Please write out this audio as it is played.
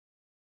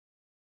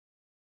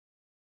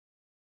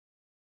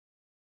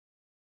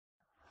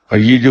اور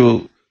یہ جو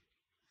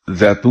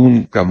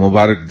زیتون کا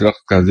مبارک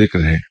درخت کا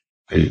ذکر ہے،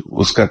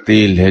 اس کا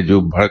تیل ہے جو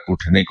بھڑک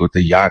اٹھنے کو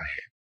تیار ہے،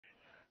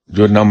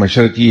 جو نہ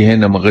مشرقی ہے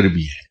نہ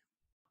مغربی ہے.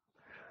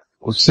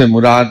 اس سے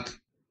مراد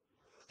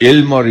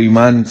علم اور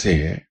ایمان سے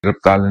ہے. رب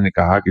تعالیٰ نے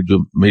کہا کہ جو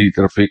میری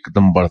طرف ایک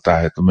قدم بڑھتا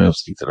ہے تو میں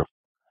اس کی طرف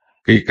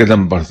کئی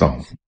قدم بڑھتا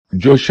ہوں.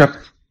 جو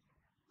شخص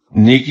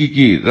نیکی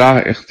کی راہ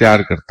اختیار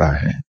کرتا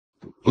ہے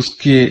اس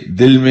کے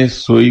دل میں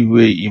سوئی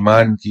ہوئے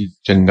ایمان کی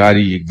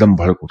چنگاری ایک دم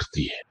بھڑک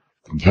اٹھتی ہے.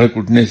 بھڑک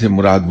اٹھنے سے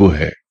مراد وہ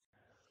ہے.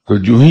 تو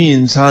جو ہی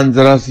انسان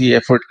ذرا سی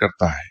ایفرٹ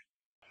کرتا ہے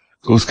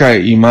تو اس کا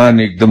ایمان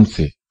ایک دم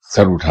سے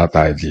سر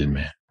اٹھاتا ہے دل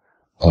میں،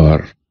 اور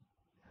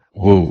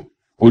وہ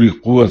پوری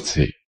قوت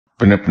سے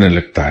پنپنے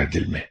لگتا ہے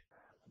دل میں.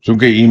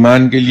 چونکہ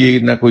ایمان کے لیے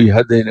نہ کوئی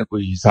حد ہے نہ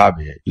کوئی حساب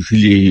ہے، اسی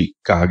لیے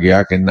کہا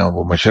گیا کہ نہ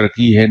وہ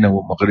مشرقی ہے نہ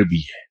وہ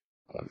مغربی ہے.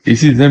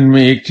 اسی ضمن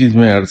میں ایک چیز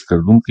میں عرض کر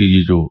دوں کہ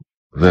یہ جو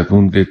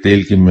زیتون کے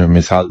تیل کی میں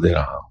مثال دے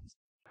رہا ہوں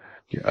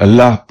کہ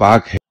اللہ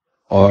پاک ہے،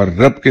 اور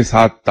رب کے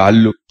ساتھ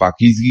تعلق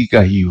پاکیزگی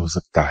کا ہی ہو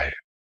سکتا ہے،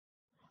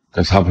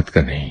 کثافت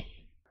کا نہیں.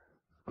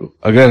 تو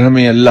اگر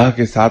ہمیں اللہ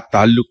کے ساتھ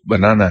تعلق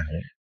بنانا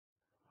ہے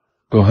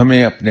تو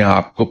ہمیں اپنے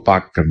آپ کو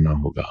پاک کرنا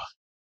ہوگا.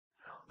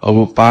 اور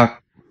وہ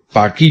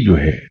پاکی جو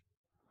ہے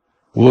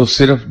وہ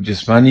صرف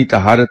جسمانی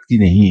طہارت کی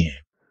نہیں ہے،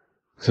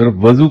 صرف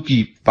وضو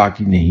کی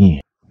پاکی نہیں ہے،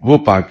 وہ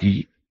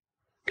پاکی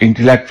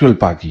انٹلیکچوئل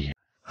پاکی ہے.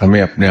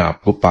 ہمیں اپنے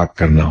آپ کو پاک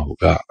کرنا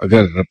ہوگا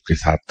اگر رب کے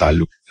ساتھ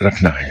تعلق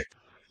رکھنا ہے.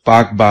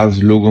 پاک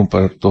باز لوگوں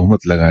پر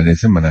تہمت لگانے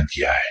سے منع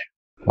کیا ہے،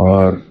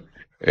 اور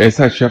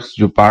ایسا شخص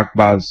جو پاک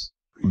باز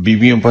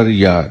بیویوں پر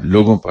یا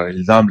لوگوں پر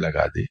الزام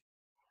لگا دے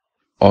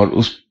اور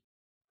اس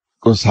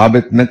کو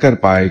ثابت نہ کر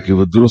پائے کہ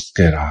وہ درست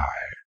کہہ رہا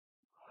ہے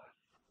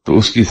تو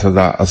اس کی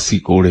سزا 80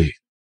 کوڑے.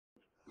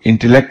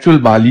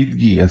 انٹلیکچوئل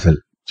بالیدگی اصل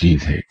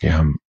چیز ہے کہ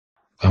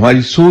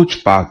ہماری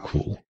سوچ پاک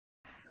ہو.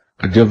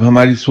 جب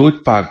ہماری سوچ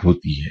پاک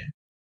ہوتی ہے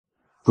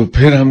تو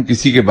پھر ہم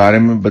کسی کے بارے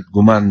میں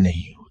بدگمان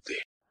نہیں ہوتے.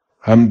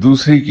 ہم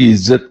دوسرے کی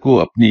عزت کو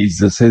اپنی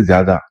عزت سے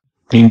زیادہ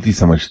قیمتی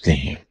سمجھتے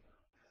ہیں.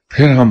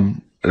 پھر ہم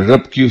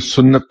رب کی اس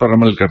سنت پر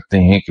عمل کرتے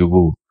ہیں کہ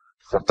وہ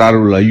ستار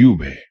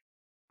العیوب ہے،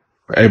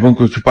 عیبوں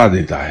کو چھپا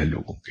دیتا ہے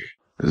لوگوں کے.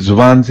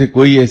 زبان سے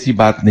کوئی ایسی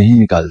بات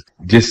نہیں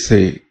نکالتی جس سے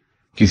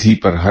کسی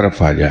پر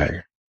حرف آ جائے،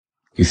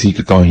 کسی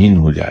کی توہین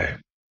ہو جائے،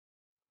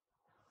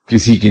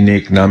 کسی کی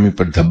نیک نامی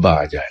پر دھبا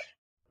آ جائے،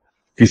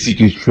 کسی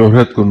کی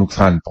شہرت کو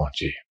نقصان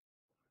پہنچے.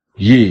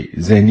 یہ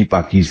ذہنی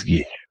پاکیزگی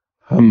ہے.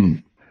 ہم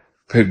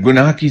پھر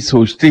گناہ کی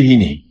سوچتے ہی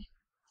نہیں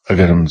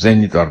اگر ہم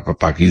ذہنی طور پر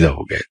پاکیزہ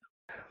ہو گئے.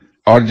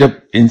 اور جب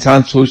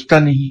انسان سوچتا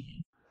نہیں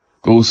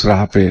تو اس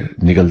راہ پہ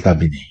نکلتا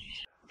بھی نہیں،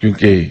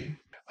 کیونکہ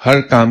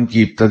ہر کام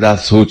کی ابتدا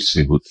سوچ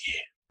سے ہوتی ہے.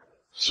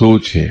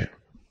 سوچ ہے،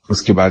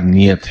 اس کے بعد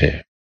نیت ہے،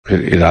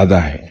 پھر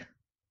ارادہ ہے،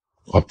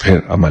 اور پھر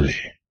عمل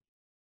ہے.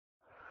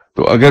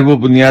 تو اگر وہ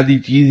بنیادی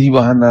چیز ہی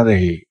وہاں نہ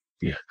رہے،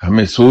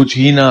 ہمیں سوچ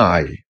ہی نہ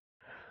آئے،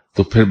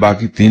 تو پھر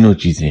باقی تینوں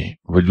چیزیں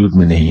وجود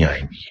میں نہیں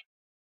آئیں گی.